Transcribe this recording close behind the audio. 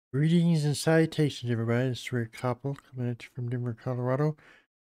Greetings and salutations, everybody. It's Rick Copple coming at you from Denver, Colorado.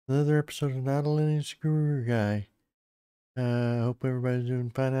 Another episode of Not a Linux Guru Guy. Hope everybody's doing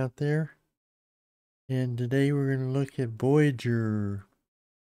fine out there. And today we're going to look at Voyager.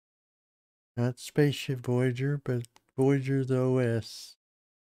 Not Spaceship Voyager, but Voyager the OS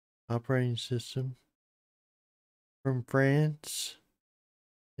operating system from France.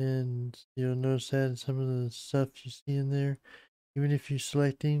 And you'll notice that in some of the stuff you see in there. Even if you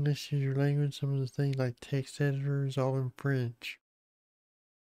select English as your language, some of the things like text editor is all in French.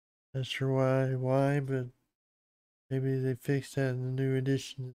 Not sure why, but maybe they fixed that in the new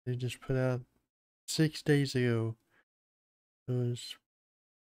edition that they just put out 6 days ago. So it's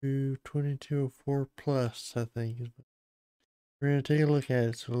 2204 plus, I think. We're going to take a look at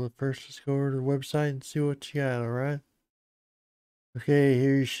it. So first, let's go over to the website and see what you got, alright? Okay,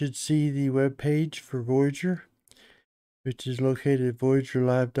 here you should see the web page for Voyager, which is located at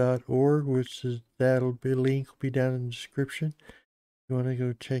voyagerlive.org, which is that'll be link will be down in the description. You want to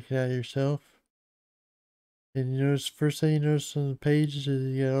go check it out yourself. And you notice, first thing you notice on the page is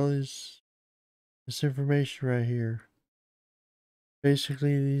you got all this information right here.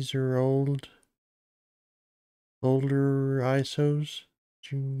 Basically, these are older ISOs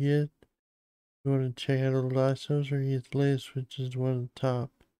that you can get. You want to check out old ISOs, or you get the latest, which is the one at the top.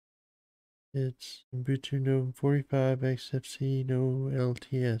 It's Ubuntu Gnome 45 XFCE no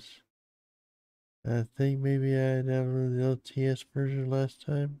LTS. I think maybe I downloaded the LTS version last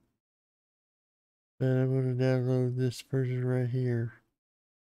time, but I'm going to download this version right here.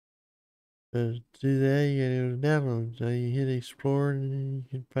 But to do that, you gotta go to downloads. Now you hit explore and you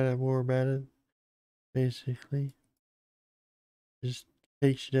can find out more about it. Basically, just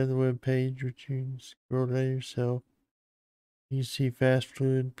takes you down the web page, which you can scroll down yourself. You can see fast,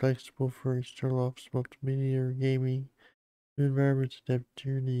 fluid, flexible for external office, multimedia, or gaming, new environments adapted to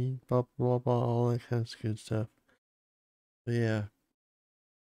your needs, blah blah blah, all that kind of good stuff. But yeah.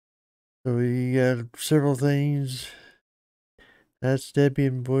 So we got several things. That's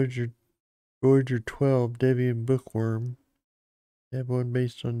Debian Voyager 12, Debian Bookworm. Have one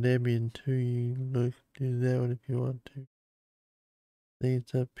based on Debian too. You can look do that one if you want to. I think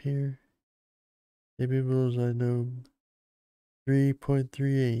it's up here. Debian Bullseye Gnome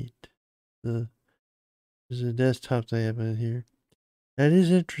 3.38. This is a desktop they have in here. That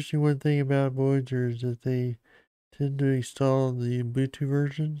is interesting. One thing about Voyager is that they tend to install the Ubuntu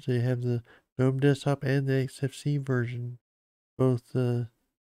versions. They have the Gnome desktop and the XFCE version, both of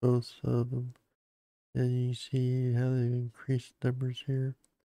them. And you see how they've increased numbers here.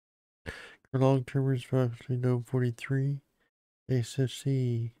 For long-termers, approximately Gnome 43,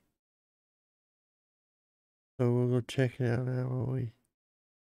 XFCE. So we'll go check it out now, won't we?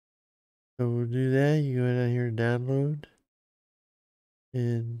 So we'll do that. You go down here and download.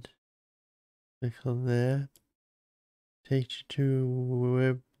 And click on that. Takes you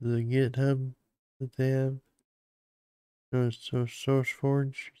to the GitHub that they have. No, it's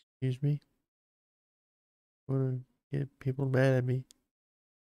SourceForge, excuse me. I want to get people mad at me.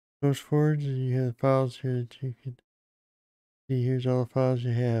 SourceForge, and you have files here that you can see. Here's all the files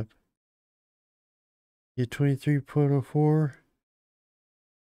you have. You get 23.04.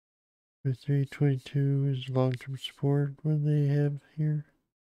 2322 is long-term support. What they have here?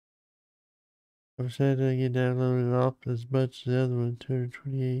 I've said I get downloaded off as much as the other one,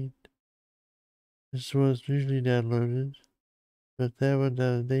 228. This is what's usually downloaded. But that one's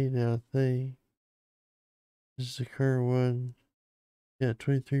out of date now, I think. This is the current one. Yeah,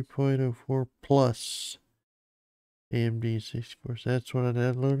 23.04 plus AMD 64. So that's what I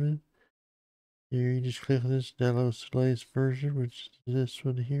downloaded. Here you just click on this, download the latest version, which is this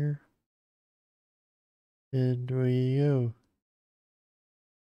one here. And there you go.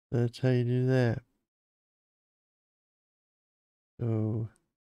 That's how you do that. So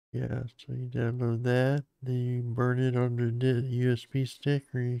yeah, so you download that, then you burn it on the USB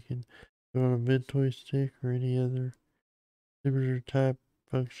stick, or you can put it on a Ventoy stick or any other similar type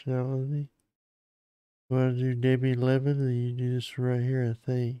functionality. You want to do Debian 11, then you do this right here, I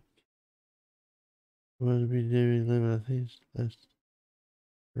think. You want to be Debian 11, I think that's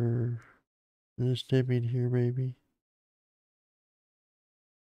for this Debian here, maybe.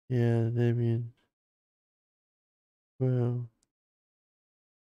 Yeah, Debian 12.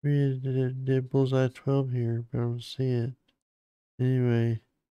 We did Bullseye 12 here, but I don't see it. Anyway.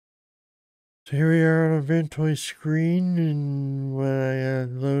 So here we are on a Ventoy screen, and what I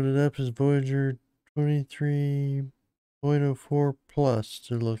loaded up is Voyager 23.04 plus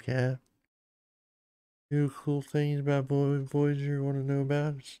to look at. Two cool things about Voyager you want to know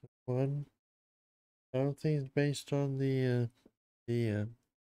about. One, I don't think it's based on the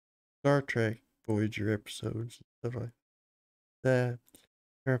Star Trek Voyager episodes and stuff like that.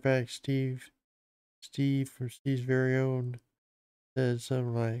 Matter of fact, Steve from Steve's very own said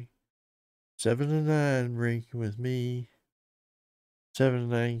something like 7 to 9 ranking with me. 7 to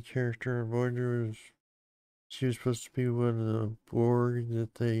 9 character in Voyager was she was supposed to be one of the Borg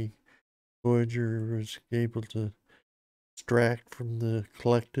that Voyager was able to extract from the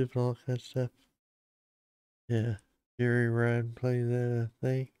collective and all that kind of stuff. Yeah, Jerry Ryan played that, I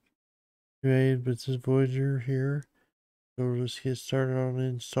think. Anyway, but this Voyager here. So let's get started on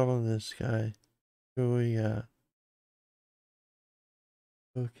installing this guy. So we got.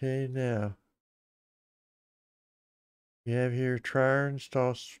 Okay, now. We have here try or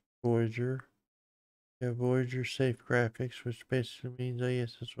install Voyager. We have Voyager Safe Graphics, which basically means, I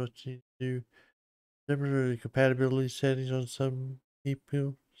guess that's what you do. Similar to compatibility settings on some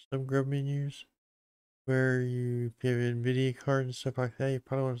people, some grub menus, where if you have an NVIDIA card and stuff like that, you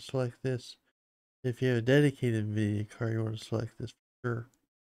probably want to select this. If you have a dedicated NVIDIA card, you want to select this for sure.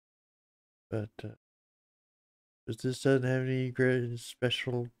 But this doesn't have any great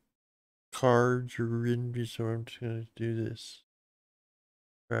special cards or NVIDIA, so I'm just going to do this.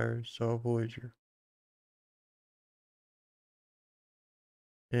 Try to install Voyager.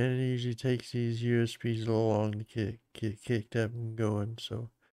 And it usually takes these USBs a little long to get kicked up and going, so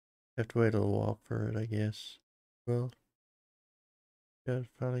have to wait a little while for it, I guess. Well, got to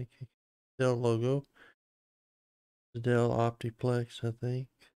finally kick the Dell logo. The Dell Optiplex, I think.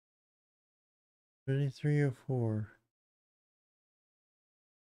 2304.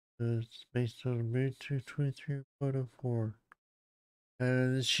 It's based on Ubuntu 23.04.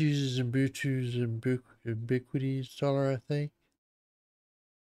 This uses Ubuntu's Ubiquity installer, I think.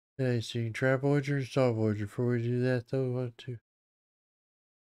 Okay, so you can try Voyager, install Voyager. Before we do that, though, we want to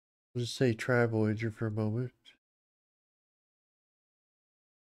just say try Voyager for a moment.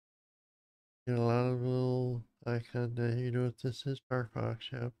 Get a lot of little icon there. You know what this is?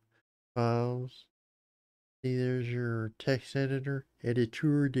 Firefox, yep. Files. See, there's your text editor.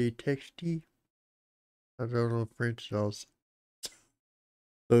 Editeur de texte. I don't know French at all. So,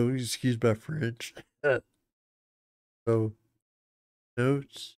 excuse my French. So,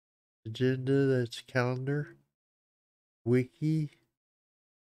 notes, agenda, that's calendar. Wiki,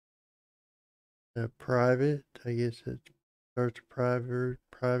 private. I guess it starts private,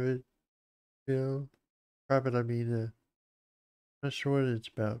 you know. Private, I mean, not sure what it's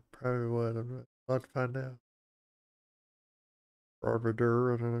about. Private what? I'm not about to find out.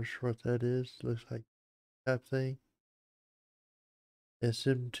 Arbiter, I'm not sure what that is. Looks like that thing.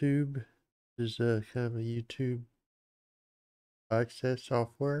 SMTube is kind of a YouTube access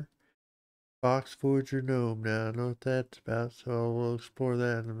software. Box Voyager Gnome. Now I know what that's about, so we'll explore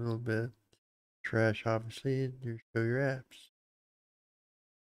that in a little bit. Trash, obviously, and you show your apps.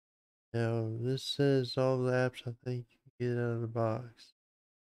 Now this says all the apps I think you get out of the box.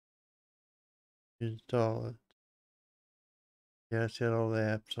 Install it. Yeah, it's got all the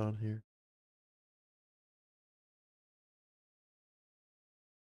apps on here.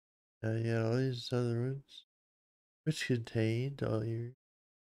 Now you got all these other ones, which contained all your.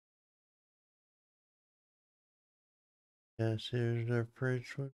 Yes, here's our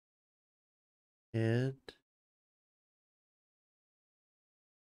French one. And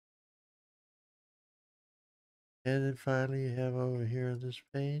then finally you have over here on this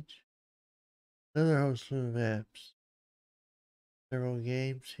page another whole slew of apps. Several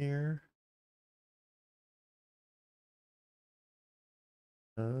games here.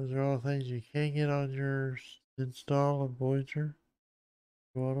 Those are all things you can get on your install on Voyager.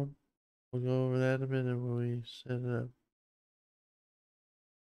 You want them? We'll go over that in a minute when we set it up.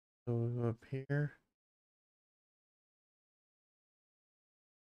 So we'll go up here.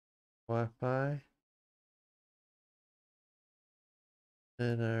 Wi-Fi.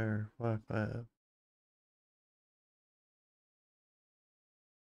 And our Wi-Fi up.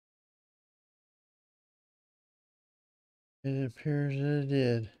 And it appears that it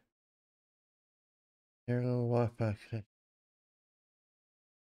did. There's a little Wi-Fi connection.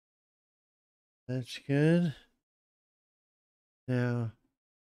 That's good. Now,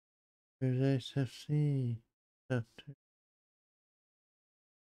 there's XFCE stuff too.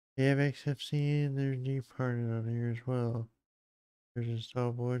 You have XFCE and there's departed on here as well. There's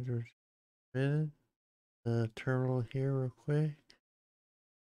install Voyager. Minute. Terminal here real quick.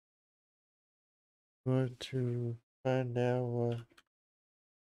 Want to find out what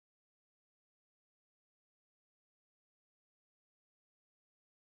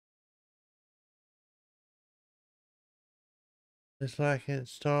it's like. It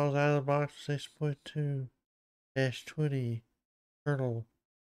installs out of the box 6.2-20 kernel.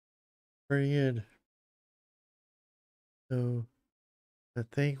 pretty good. So I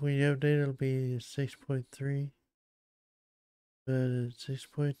think when you update it'll be 6.3, but it's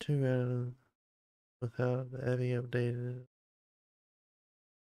 6.2 out of without having updated it.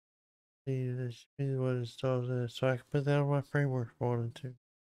 See, that should be what installs it, so I can put that on my framework if I wanted to.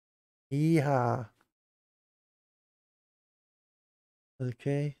 Yeehaw!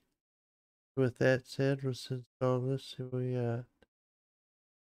 Okay. With that said, let's install this. See what we got.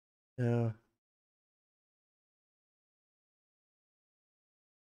 Now,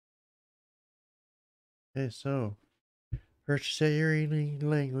 okay, so first you set your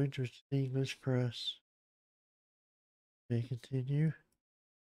language, which is English for us. Okay, continue.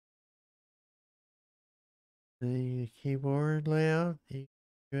 The keyboard layout,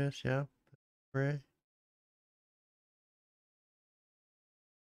 EQS, yeah, right.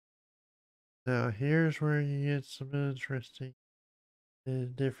 Now here's where you get some interesting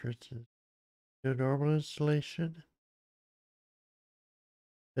differences. Your normal installation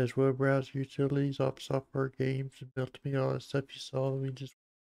has web browser utilities, op software, games, and built to be all that stuff you saw that we just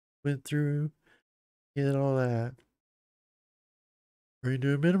went through. Get all that. Or you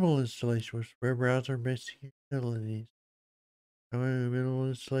do a minimal installation with web browser and basic utilities. However, minimal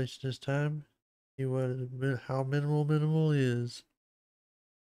installation this time. See what how minimal is.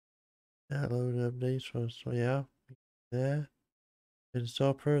 Download updates so yeah, that.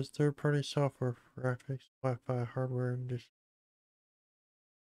 Install third-party software for graphics, Wi-Fi, hardware, and disk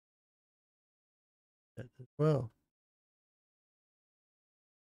as well.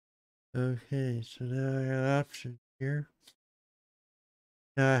 Okay, so now I got options here.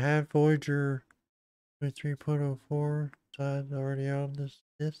 Now I have Voyager 3.04 side already on this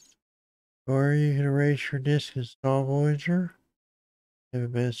disk. Or you can erase your disk, install Voyager. Have a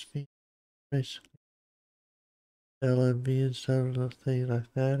best feature, basically. LMV and some things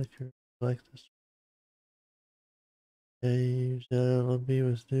like that if you like this. Okay, use LMV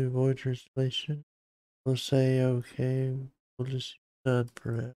with new Voyager installation. We'll say okay, we'll just use done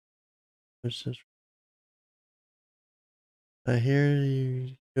for that. This is here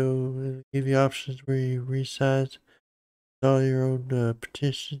you go give you options where you resize all your own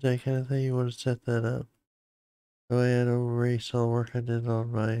petitions, that kind of thing. You want to set that up. Go ahead and erase all work I did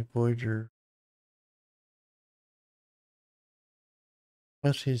on my Voyager.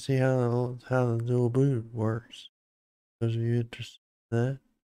 Plus you see how the dual boot works. Those of you interested in that.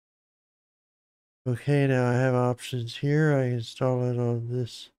 Okay, now I have options here. I install it on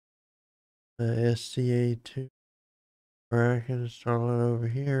this SCA2, or I can install it over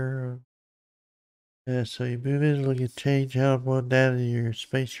here. Yeah, so you move in, look at change how one data your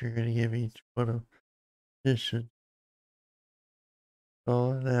space you're going to give each one of position.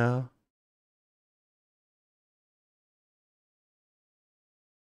 Install it now.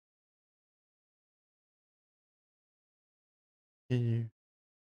 Continue.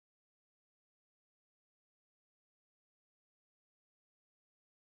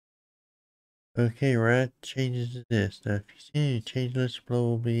 Okay, right, changes to this. Now, if you see any change, list below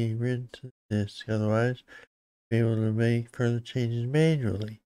will be written to this. Otherwise, be able to make further changes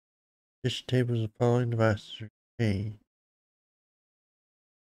manually. Position tables of following devices are changed.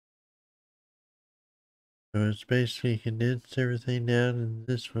 So it's basically condensed everything down in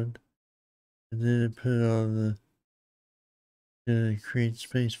this one, and then it put on create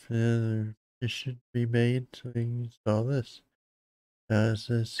space for the other position to be made, so you can install this. So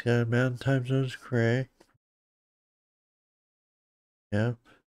it's got mountain time zones correct. Yep.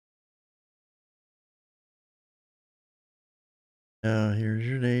 Now here's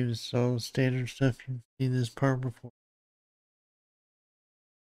your name. This is all the standard stuff you've seen this part before.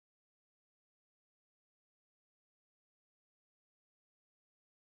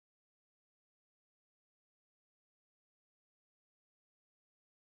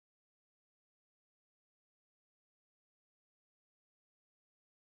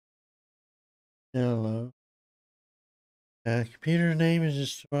 Download. Computer name is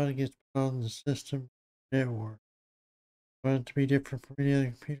just what it gets put on the system network. Want it to be different from any other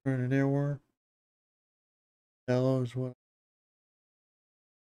computer in the network? Dell is what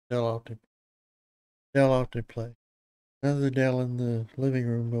Dell Optiplay. Another Dell in the living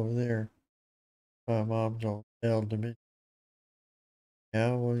room over there. My mom's on Dell Dimension.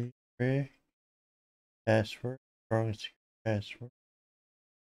 Now will you create password? Strongest password.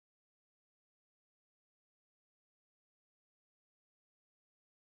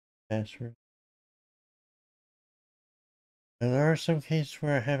 Password. And there are some cases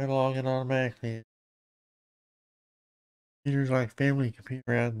where I have it log in automatically. Computers like family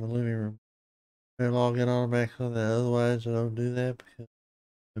computer out in the living room. They log in automatically. Otherwise, I don't do that because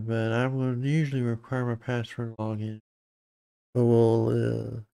but I'm going to usually require my password login. But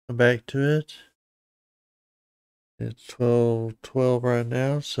we'll come back to it. It's 12:12 right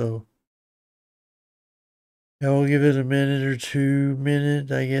now, so yeah, we'll give it a minute or 2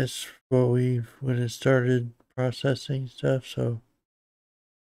 minutes, I guess, when it started processing stuff. So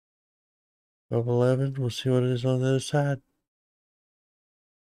 12:11, we'll see what it is on the other side.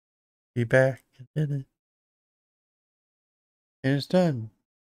 Be back in a minute. And it's done.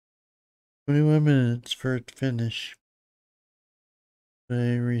 21 minutes for it to finish.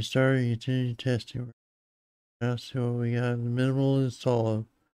 Restart and continue testing. Now see what we got. The minimal install of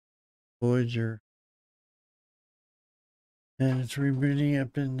Voyager. And it's rebooting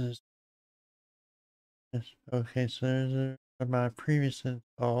up in this. Okay, so there's my previous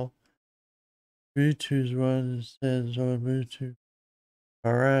install. Bluetooth one says on Ubuntu.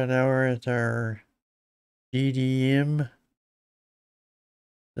 Alright, now we're at our DDM.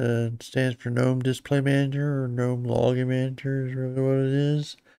 Stands for Gnome Display Manager or Gnome Login Manager is really what it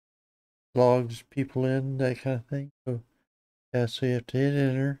is. Logs people in, that kind of thing. So yeah, so you have to hit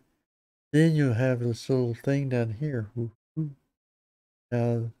enter. Then you'll have this little thing down here.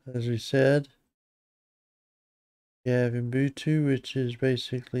 Now, as we said, you have Ubuntu, which is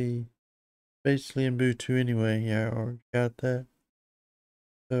basically Ubuntu anyway. Yeah, or got that.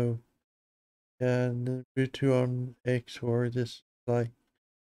 So, yeah, and Ubuntu on XOR. This is like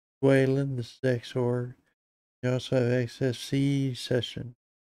Wayland. This is XOR. You also have XFCE session.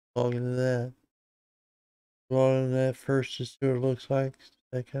 Log into that. Log into that first to see what it looks like.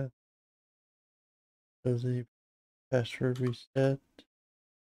 That kind of. So the password reset.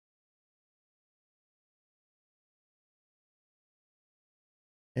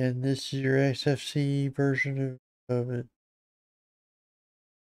 And this is your XFCE version of it.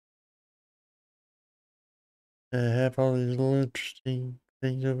 I have all these little interesting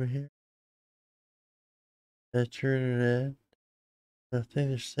things over here. That's your internet. I think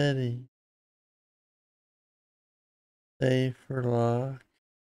they're setting. Save for lock.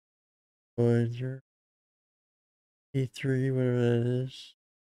 Voyager. E3, whatever that is.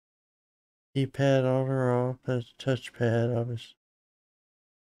 Keypad on or off. That's touchpad, obviously.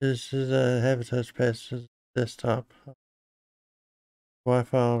 This is have a touchpad. This is desktop.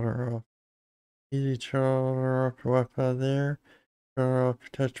 Wi-Fi on or off. Easy turn on or off your Wi-Fi there. Turn off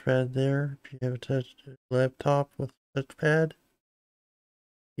your touchpad there. If you have a touch laptop with a touchpad.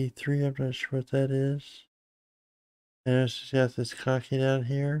 E3, I'm not sure what that is. And it's just got this cocky down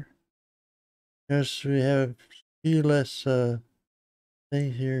here. Notice we have a few less things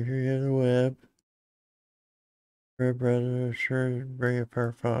here. Here you have the web. Web browser, sure, bring up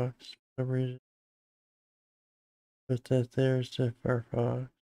Firefox. For some reason, put that there instead of Firefox.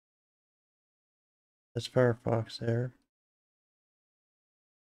 That's Firefox there.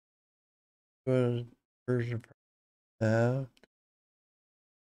 Go to version about.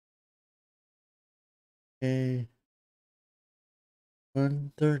 Okay.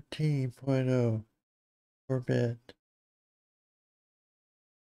 113.0 for bit.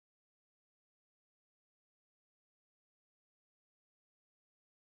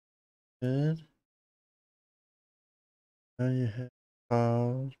 Good. Now you have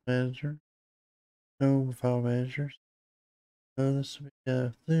Files Manager. No File Managers. So this will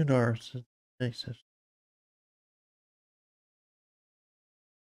be Lunar next session.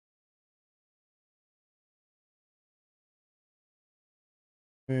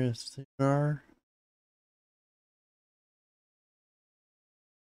 Here's Lunar.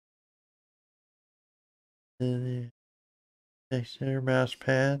 Then the text center mouse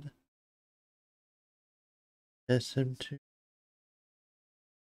pad. SM2.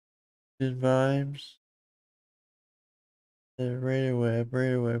 Then Vibes. The Radio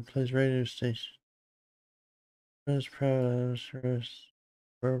Web plays radio station. It's private service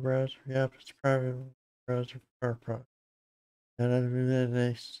web browser. Yep, it's private browser for Firefox. And I'll do that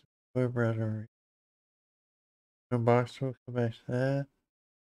next web browser. No box, we'll come back to that.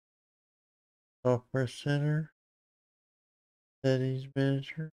 Software Center. Settings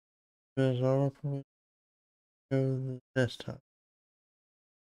Manager. Does all open. Go to the desktop.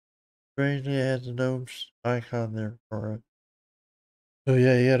 Strangely, it has a Gnome icon there for it. So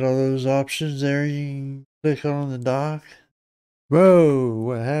yeah, you got all those options there. You can click on the dock. Whoa,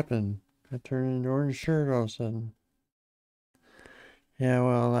 what happened? I turned into orange shirt all of a sudden. Yeah,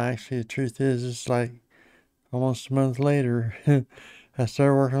 well, actually, the truth is, it's like almost a month later. I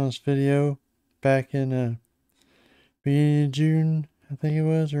started working on this video back in beginning of June, I think it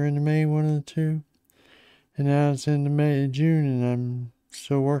was, or into May, one of the two. And now it's into June, and I'm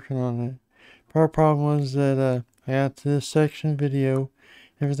still working on it. Part of the problem was that I got to this section video,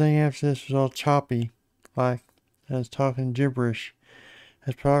 Everything after this was all choppy, like I was talking gibberish.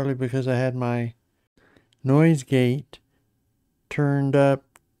 That's probably because I had my noise gate turned up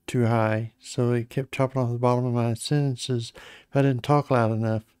too high, so it kept chopping off the bottom of my sentences if I didn't talk loud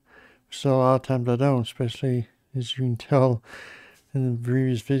enough. So a lot of times I don't, especially as you can tell in the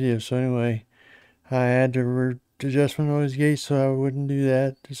previous video. So anyway, I had to adjust my noise gate so I wouldn't do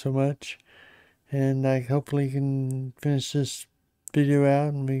that so much. And I hopefully can finish this video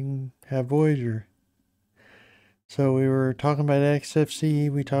out and we can have Voyager. So we were talking about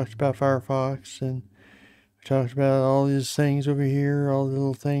XFCE, we talked about Firefox, and we talked about all these things over here, all the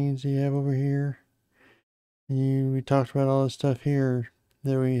little things you have over here. We talked about all this stuff here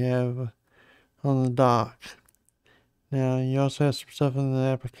that we have on the dock. Now you also have some stuff in the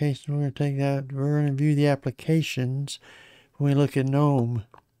application. We're going to take that. We're going to view the applications when we look at Gnome.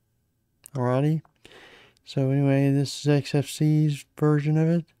 Alrighty. So anyway, this is XFCE's version of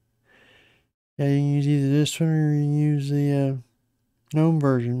it. Yeah, you can use either this one or you can use the Gnome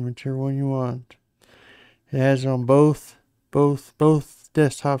version, whichever one you want. It has it on both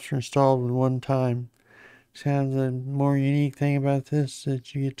desktops are installed at one time. It's kind of the more unique thing about this,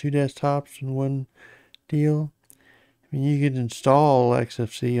 that you get two desktops in one deal. I mean, you could install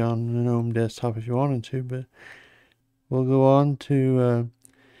XFCE on the Gnome desktop if you wanted to, but we'll go on to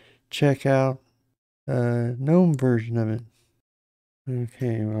check out Gnome version of it.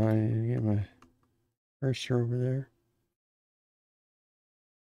 Okay, well, I need to get my cursor over there.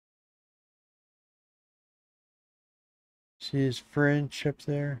 See his French up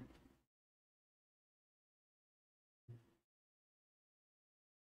there?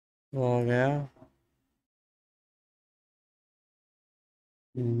 Log out.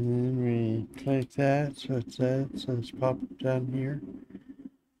 And then we click that, so it's that, so it's popped down here.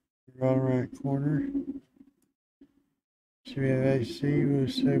 Bottom right corner. So we have AC, we'll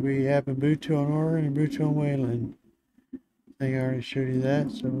say we have Ubuntu on Oregon and Ubuntu on Wayland. I think I already showed you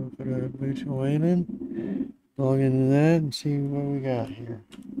that, so we'll put a Ubuntu on Wayland. Log into that and see what we got here.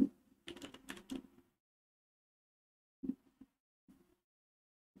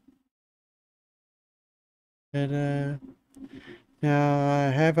 And now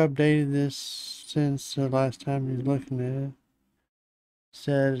I have updated this since the last time you was looking at it.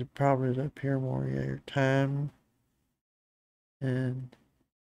 Said it probably up here more, yeah, your time. And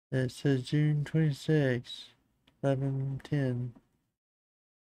it says June 26, 11:10.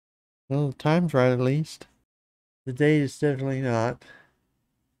 Well, the time's right at least. The date is definitely not.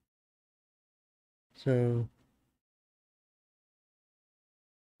 So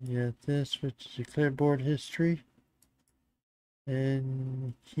you got this, which is your clipboard history.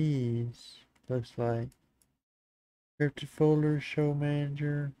 And keys, looks like. Scripted folder, show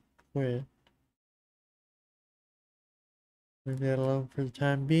manager, quit. Leave that alone for the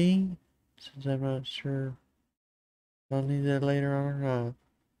time being, since I'm not sure if I'll need that later on or not.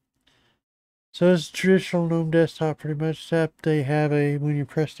 So it's a traditional Gnome desktop pretty much, except they have when you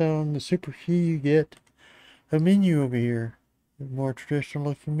press down on the super key, you get a menu over here. A more traditional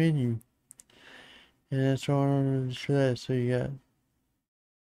looking menu. And that's what I wanted to show that. So you got,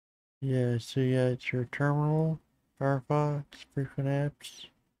 yeah, so you got your terminal, Firefox, frequent apps,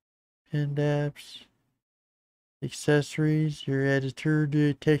 pinned apps, accessories, your editor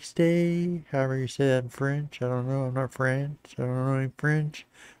de texte, however you say that in French. I don't know, I'm not French, I don't know any French,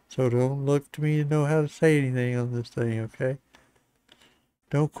 so don't look to me to know how to say anything on this thing, okay?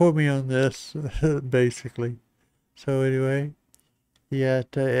 Don't quote me on this, basically. So anyway, you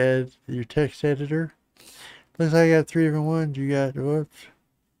got to add your text editor. Looks like I got three different ones. You got, whoops.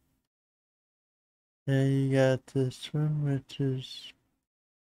 And you got this one, which is,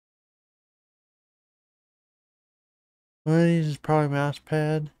 one of these is probably mouse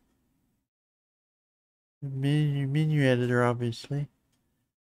pad. Menu editor, obviously.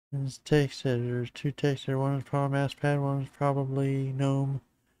 And it's text editor. There's two text editors. One is probably mouse pad, one is probably Gnome.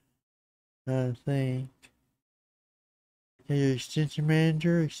 I think. Yeah, your extension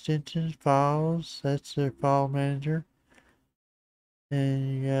manager, extensions, files. That's their file manager.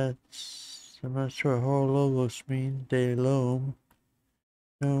 And you got, I'm not sure what whole logos mean. Gnome.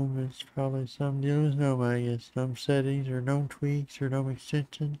 Gnome is probably some deal with Gnome, I guess. Gnome settings or Gnome tweaks or Gnome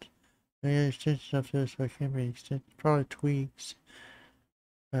extensions. I got extensions up there, so I can't be extensions. Probably tweaks,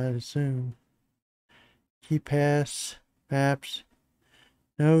 I'd assume. KeyPass, maps,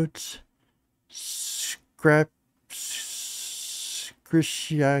 notes, scrap,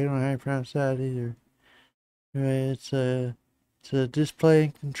 squishy, I don't know how to pronounce that either. Anyway, it's a display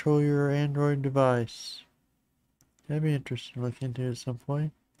and control your Android device. That'd be interesting to look into at some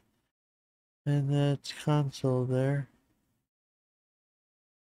point. And that's console there.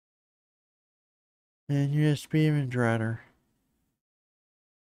 and USB image writer.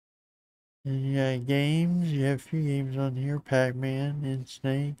 And you got games. You have a few games on here: Pac-Man,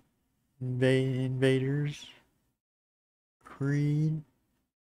 Insnake, Invaders, Creed,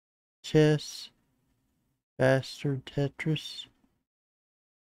 Chess, Bastard Tetris,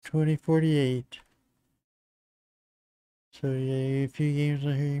 2048. So yeah, a few games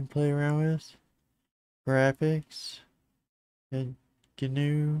on here you can play around with. Graphics, and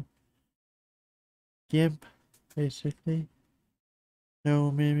GNU, GIMP, basically.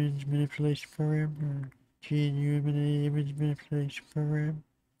 Gnome image manipulation program, or GNU image manipulation program.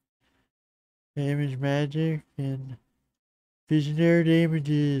 Image magic, and visionary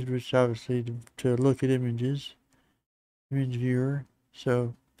images, which obviously to look at images. Image viewer.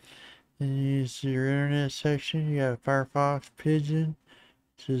 So then you use your internet section. You got Firefox, Pigeon,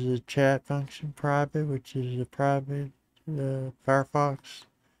 which is a chat function, private, which is a private Firefox,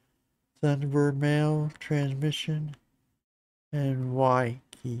 Thunderbird mail, transmission, and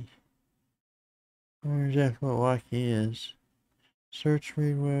Wiki. I wonder exactly what Wiki is. Search,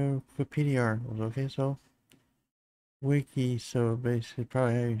 read, Wikipedia articles. Okay, so Wiki, so basically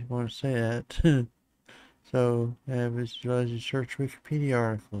probably how you want to say that. So, which allows you to search Wikipedia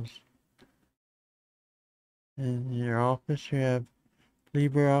articles. In your office, you have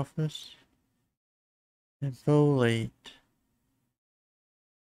Libreoffice and Folate.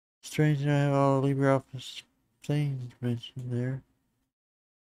 Strange to have all Libreoffice things mentioned there.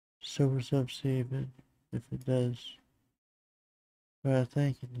 So what's up, see if it does what I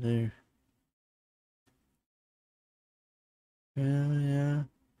think it do. Yeah.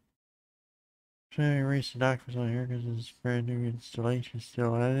 Trying to erase the documents on here because it's a brand new installation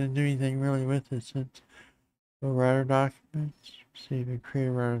still. I didn't do anything really with it since the writer documents. See if it create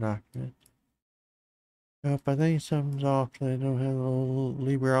a writer document. Nope, I think something's off. They don't have a little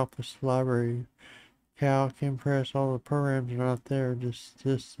LibreOffice library. Calc, Impress, all the programs are not there. Just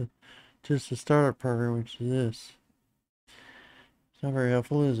the startup program, which is this. It's not very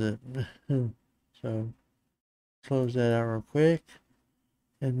helpful, is it? So close that out real quick,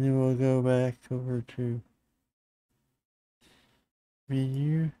 and then we'll go back over to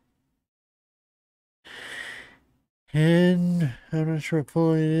menu. And I'm not sure what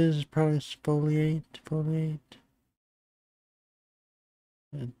foliate is. It's probably foliate.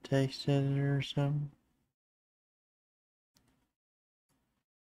 A text editor or something.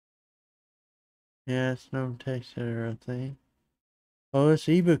 Yeah, it's no text editor, I think. Oh, it's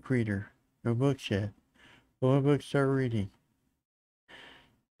ebook reader. No books yet. Well, what books start reading?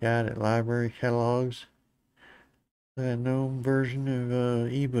 Got it. Library catalogs. A Gnome version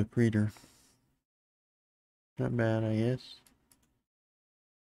of ebook reader. Not bad, I guess.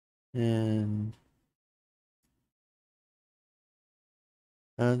 And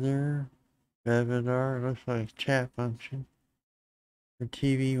other Bevidar, looks like a chat function. Or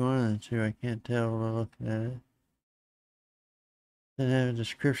TV, one of the two, I can't tell by looking at it. Doesn't have a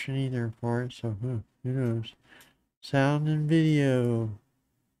description either for it, so who knows. Sound and video.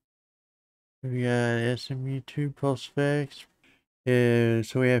 We got SMU2 Pulse Effects.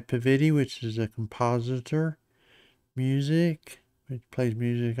 So we have Pavidi, which is a compositor. Music, which plays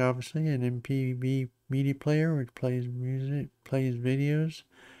music obviously. An MPV media player, which plays music, plays videos.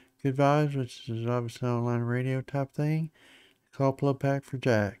 Good Vibes, which is obviously an online radio type thing. Copple pack for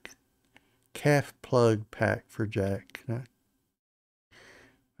Jack. Calf plug pack for Jack. Not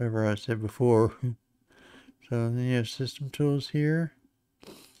whatever I said before. So then you have system tools here.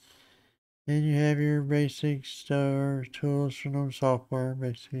 Then you have your basic tools for no software,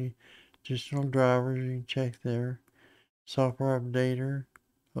 basically additional drivers you can check there. Software updater,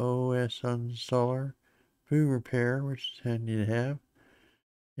 OS uninstaller, boot repair, which is handy to have.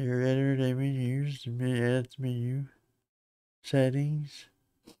 Your editor menus, edit menu, settings,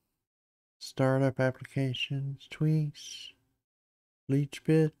 startup applications, tweaks, bleach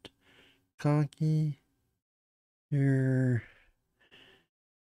bit, conky, your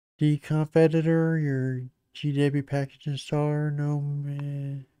decomp editor, your GW package installer,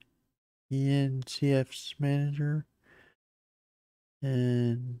 Gnome ENCF's manager,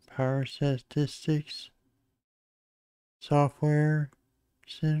 and power statistics, software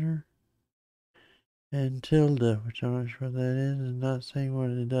center, and tilde, which I'm not sure what that is, and not saying what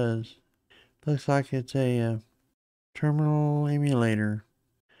it does. Looks like it's a terminal emulator.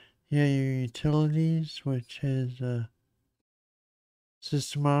 Yeah, your utilities, which is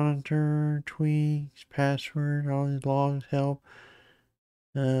system monitor, tweaks, password, all these logs help.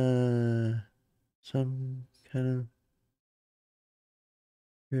 Some kind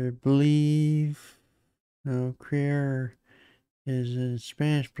of believe, create is a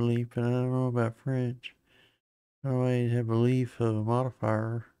Spanish belief, but I don't know about French. I always have belief of a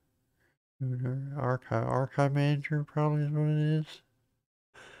modifier. Archive manager probably is what it is.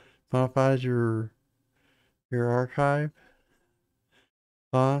 Modifies your archive.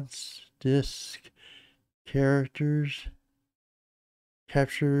 Fonts, disk, characters,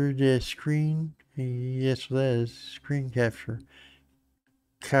 capture the screen. Yes, that is screen capture.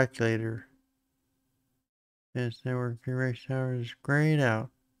 Calculator. Yes, network configuration hours grayed out.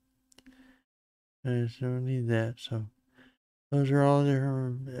 I just don't need that. So those are all the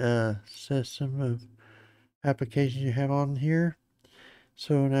different system of applications you have on here.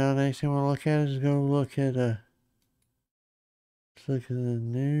 So now the next thing I want to look at is go look at let's look at the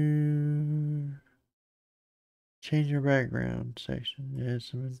new change your background section. It has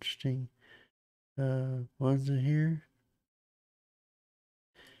some interesting ones in here.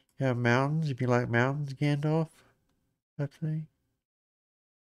 You have mountains, if you like mountains, Gandalf, that thing.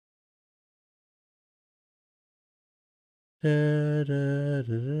 Da, da,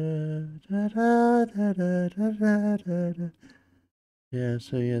 da, da, da, da, da, da, da, da. Yeah,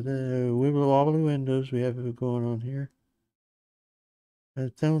 so yeah, the wibbly wobbly windows we have it going on here.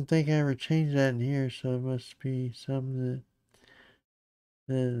 I don't think I ever changed that in here, so it must be something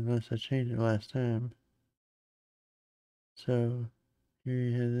that unless I changed it last time. So here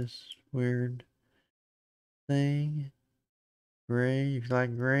you have this weird thing. Gray, if you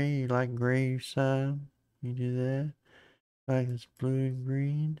like gray side, you do that. Like this blue and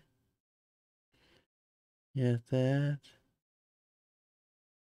green. You got that.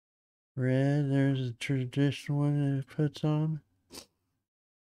 Red, there's a traditional one that it puts on.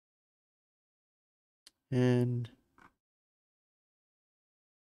 And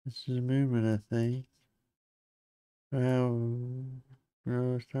this is a movement, I think. No,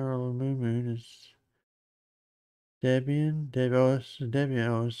 it's not really a movement, it's Debian. Debian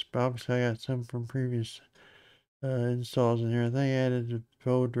OS. Obviously, I got some from previous installs in here. I think I added the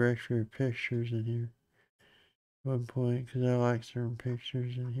old directory of pictures in here at one point because I like certain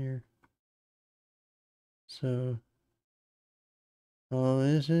pictures in here. So,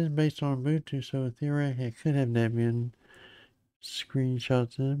 this is based on Ubuntu, so theoretically it could have Debian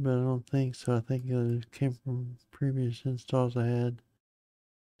screenshots in it, but I don't think so. I think it came from previous installs I had.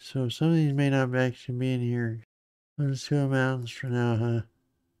 So some of these may not actually be in here. Let's go mountains for now, huh?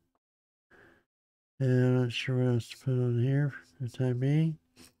 And I'm not sure what else to put on here for the time being.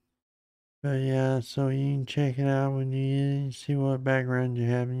 But yeah, so you can check it out when you see what background you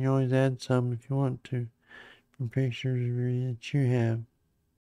have, and you always add some if you want to from pictures that you have.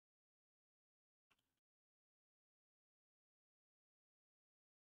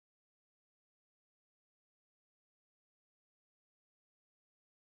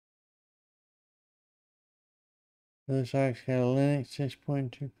 Looks like it's got a Linux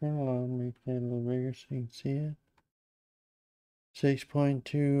 6.2 kernel. I'll make that a little bigger so you can see it.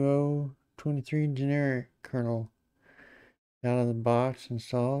 6.2023 generic kernel out of the box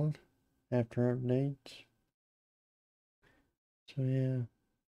installed after updates. So yeah,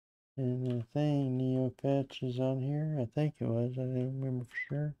 and the thing NeoFetch is on here. I think it was. I don't remember for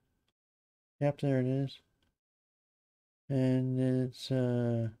sure. Yep, there it is. And it's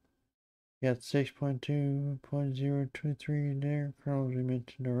got 6.2.023 generic kernels we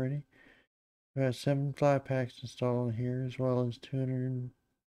mentioned already. We got 7 fly packs installed here, as well as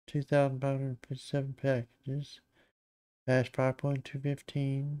 2,557 packages. Bash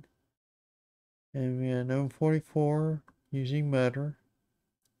 5.215. And we got Gnome 44 using Mutter.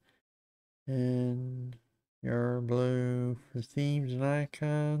 And your blue for themes and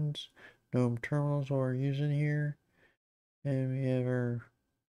icons. Gnome terminals we're using here. And we have our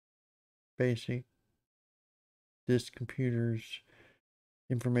basic this computer's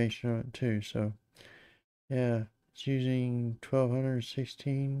information on it too. So yeah, it's using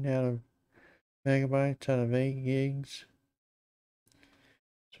 1216 out of megabytes out of 8 gigs.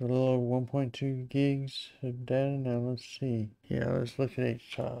 So a little over 1.2 gigs of data. Now let's see. Yeah, let's look at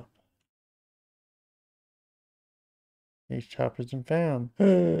HTOP. HTOP isn't found.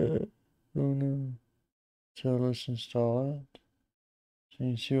 Oh no. So let's install it. So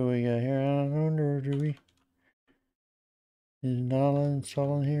you can see what we got here. I don't wonder, do we? Is Nala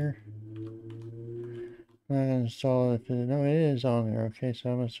installed here? I'm not gonna install it if it, no, it is on there. Okay,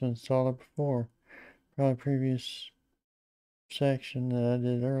 so I must have installed it before. Probably previous section that I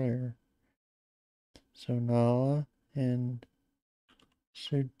did earlier. So Nala and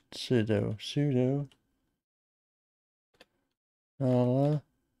sudo Nala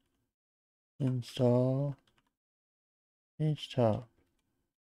install htop.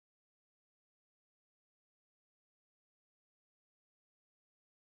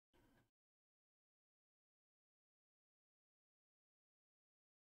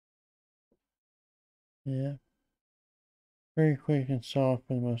 Yeah. Very quick install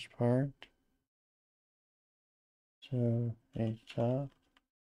for the most part. So, top.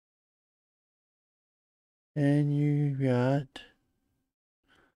 And you got,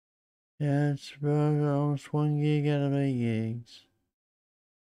 yeah, it's about almost 1 gig out of 8 gigs.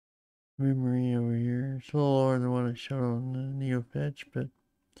 Memory over here. It's a little lower than what I showed on the NeoFetch, but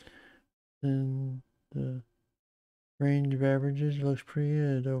then the range of averages looks pretty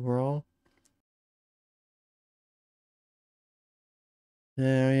good overall.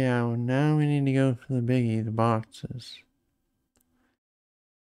 There, yeah, well, now we need to go for the biggie, the boxes.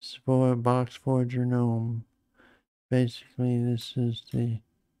 Support box Voyager Gnome. Basically, this is the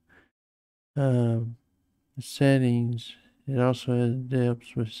settings. It also has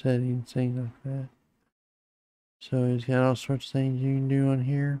depths with settings, things like that. So it's got all sorts of things you can do on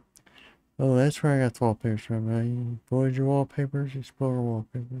here. Oh, that's where I got the wallpapers from, right? Voyager wallpapers, Explorer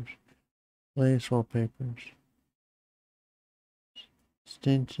wallpapers, latest wallpapers,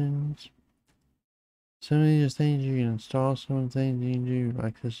 extensions. Some of these things you can install, some of the things you can do,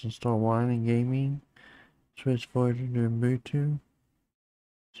 like this, install wine and gaming, switch Voyager to Ubuntu.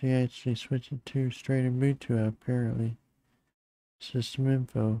 So you actually switch it to straight Ubuntu apparently. System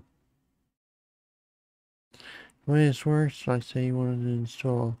info. The way this works, like say you wanted to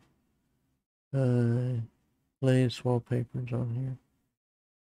install latest wallpapers on here.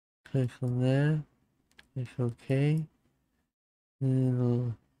 Click on that, click OK, and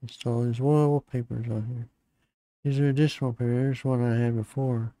it'll install these wallpapers on here. These are additional wallpapers. There's one I had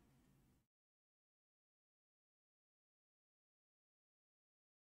before.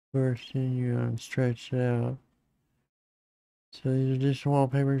 First, then you stretch it out. So these additional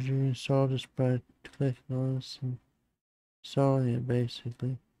wallpapers you can install just by clicking on this and installing it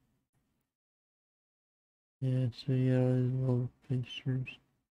basically. Yeah, so you got all these little pictures.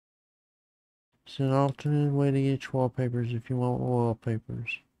 It's an alternate way to get your wallpapers if you want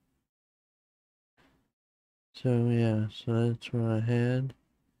wallpapers. So yeah, so that's what I had.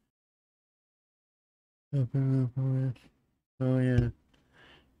 Open up with. Oh yeah.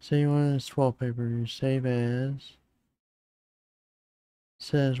 Say you want this wallpaper, you save as.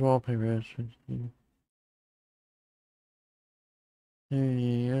 Says wallpaper, that's what you do. There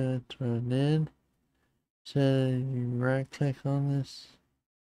you go, that's what I did. So you right click on this.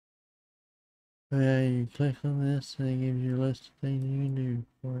 Oh yeah, you click on this and it gives you a list of things you can do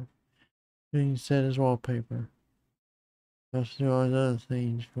for it. You can set as wallpaper. You also do all these other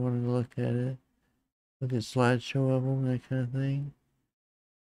things if you wanted to look at it. Look at slideshow of them, that kind of thing.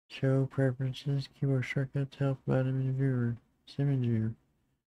 Show preferences, keyboard shortcuts, help about image viewer, image viewer.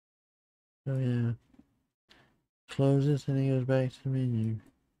 So yeah. Close this and it goes back to the menu.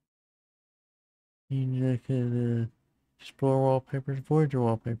 You can look at Explore wallpapers, Voyager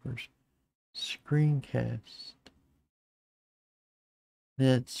wallpapers, screencast,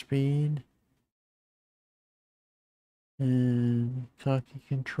 net speed, and copy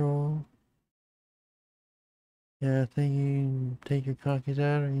control. Yeah, I think you can take your copies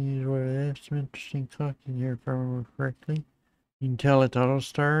out and use what it has some interesting copies here if I remember correctly. You can tell it to auto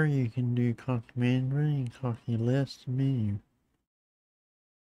star, you can do copy management, you can copy list menu.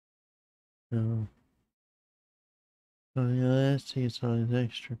 So on the list, you get all these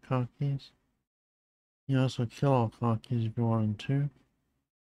extra copies. You can also kill all copies if you wanted to.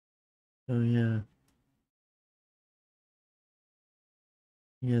 So yeah.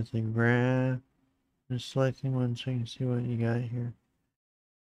 You get the graph. Just selecting one so you can see what you got here.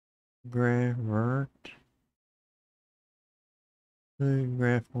 Graph vert. Blue,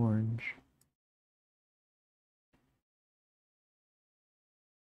 graph orange.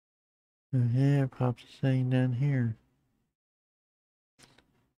 Okay, it pops the thing down here.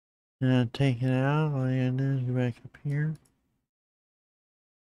 Now take it out, all you gotta do is go back up here.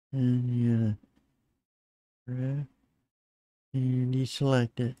 And you graph. And you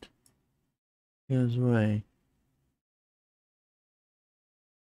deselect it. Goes away.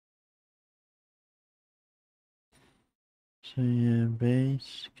 So yeah,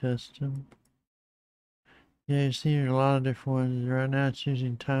 base, custom. Yeah, you see there's a lot of different ones. Right now it's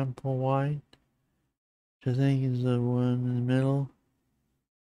using time pull white, which I think is the one in the middle.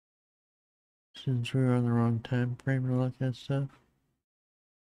 Since we're on the wrong time frame to look at stuff.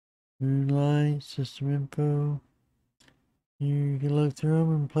 Moonlight, system info. You can look through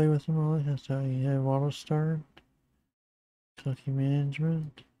them and play with them all. That's how you have auto start. Cookie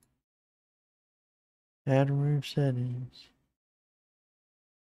management. Add and remove settings.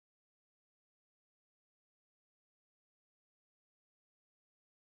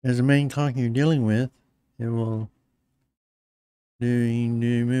 As the main clock you're dealing with, it will You can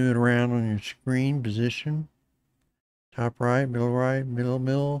move it around on your screen position. Top right, middle,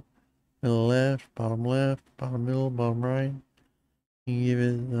 middle left, bottom middle, bottom right. You can give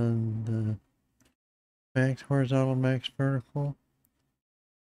it the max horizontal, max vertical.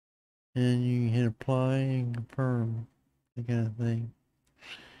 And you can hit apply and confirm, that kind of thing.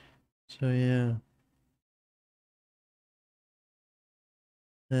 So yeah,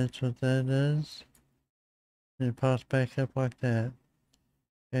 that's what that does. And it pops back up like that.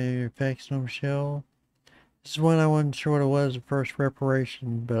 Okay, your effects Gnome shell. This is one I wasn't sure what it was at first,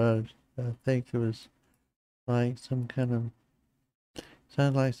 reparation, but I think it was like some kind of,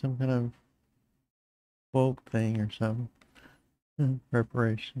 sounds like some kind of woke thing or something.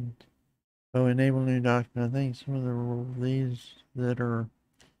 Reparations. So enable new document. I think some of these that are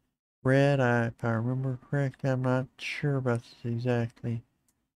red, if I remember correctly, I'm not sure about this exactly.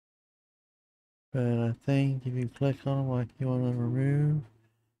 But I think if you click on them like you want to remove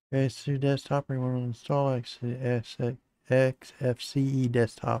XFCE desktop or you want to install XFCE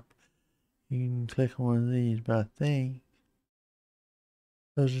desktop, you can click on one of these. But I think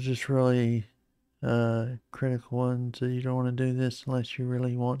those are just really critical ones that you don't want to do this unless you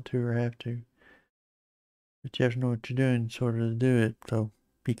really want to or have to. But you have to know what you're doing sort of to do it, so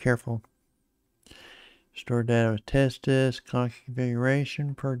be careful. Store data with test disk,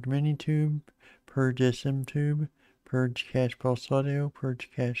 configuration, purge mini tube, purge SM tube, purge cache pulse audio, purge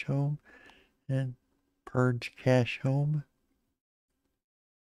cache home, and purge cache home.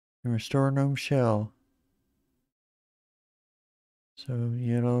 And restore Gnome shell. So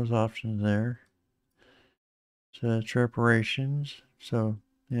you have those options there. So that's reparations. So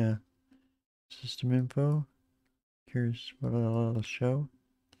yeah, system info. Here's what it'll show.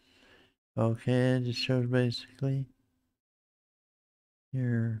 Okay, it just shows basically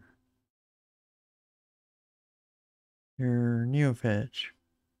your NeoFetch,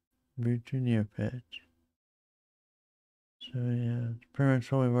 Ubuntu NeoFetch. So yeah, it's pretty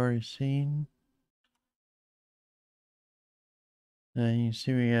much what we've already seen. Now you can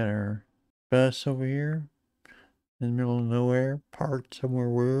see we got our bus over here in the middle of nowhere, parked somewhere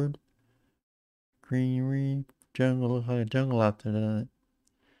weird. Greenery, jungle, looks like a jungle out there, doesn't it?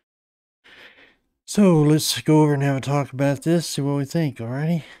 So let's go over and have a talk about this, see what we think,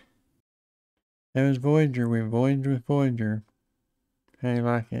 alrighty? That was Voyager. We voyaged with Voyager. How do you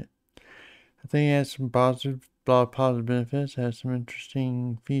like it? I think it has some positive, a lot of positive benefits. It has some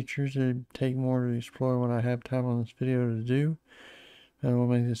interesting features that take more to explore when I have time on this video to do. I don't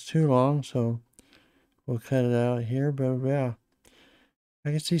want to make this too long, so we'll cut it out here. But yeah, I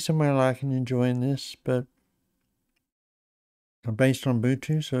can see somebody liking and enjoying this, but based on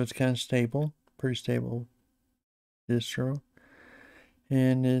Ubuntu, so it's kind of stable, pretty stable distro.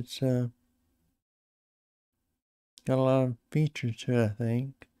 And it's got a lot of features to it, I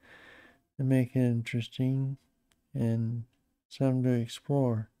think, that make it interesting and something to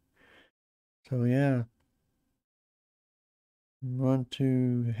explore. So yeah, want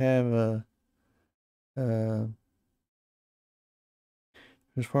to have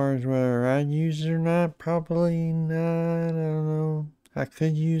as far as whether I'd use it or not, probably not. I don't know. I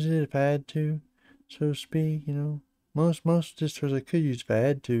could use it if I had to, so to speak, you know. Most distros I could use if I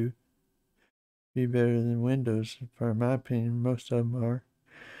had to. Be better than Windows, for my opinion. Most of them are.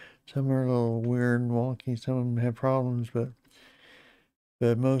 Some are a little weird and wonky. Some of them have problems, but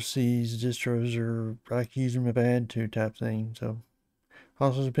most of these distros are, I could use them if I had to type thing. So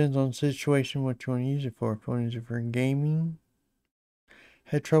also depends on the situation, what you want to use it for. If you want to use it for gaming,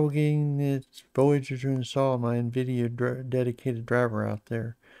 had trouble getting this Voyager to install my NVIDIA dedicated driver out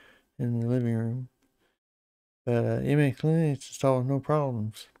there in the living room. But MX Linux installed no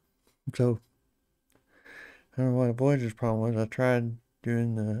problems. So I don't know what Voyager's problem was. I tried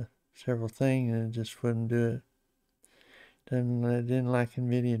doing the several things and it just wouldn't do it. Didn't like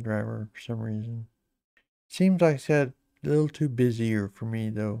NVIDIA driver for some reason. Seems like it's got a little too busier for me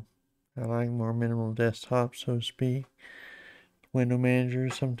though. I like more minimal desktop, so to speak. Window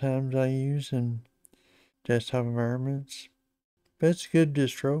managers sometimes I use in desktop environments. But it's a good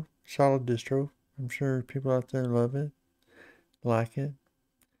distro, solid distro. I'm sure people out there love it, like it.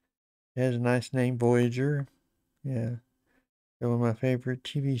 It has a nice name, Voyager. Yeah, one of my favorite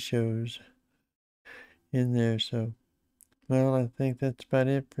TV shows in there. So, well, I think that's about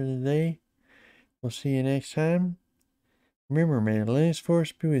it for today. We'll see you next time. Remember, may the Linux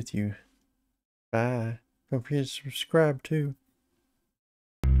Force be with you. Bye. Don't forget to subscribe too.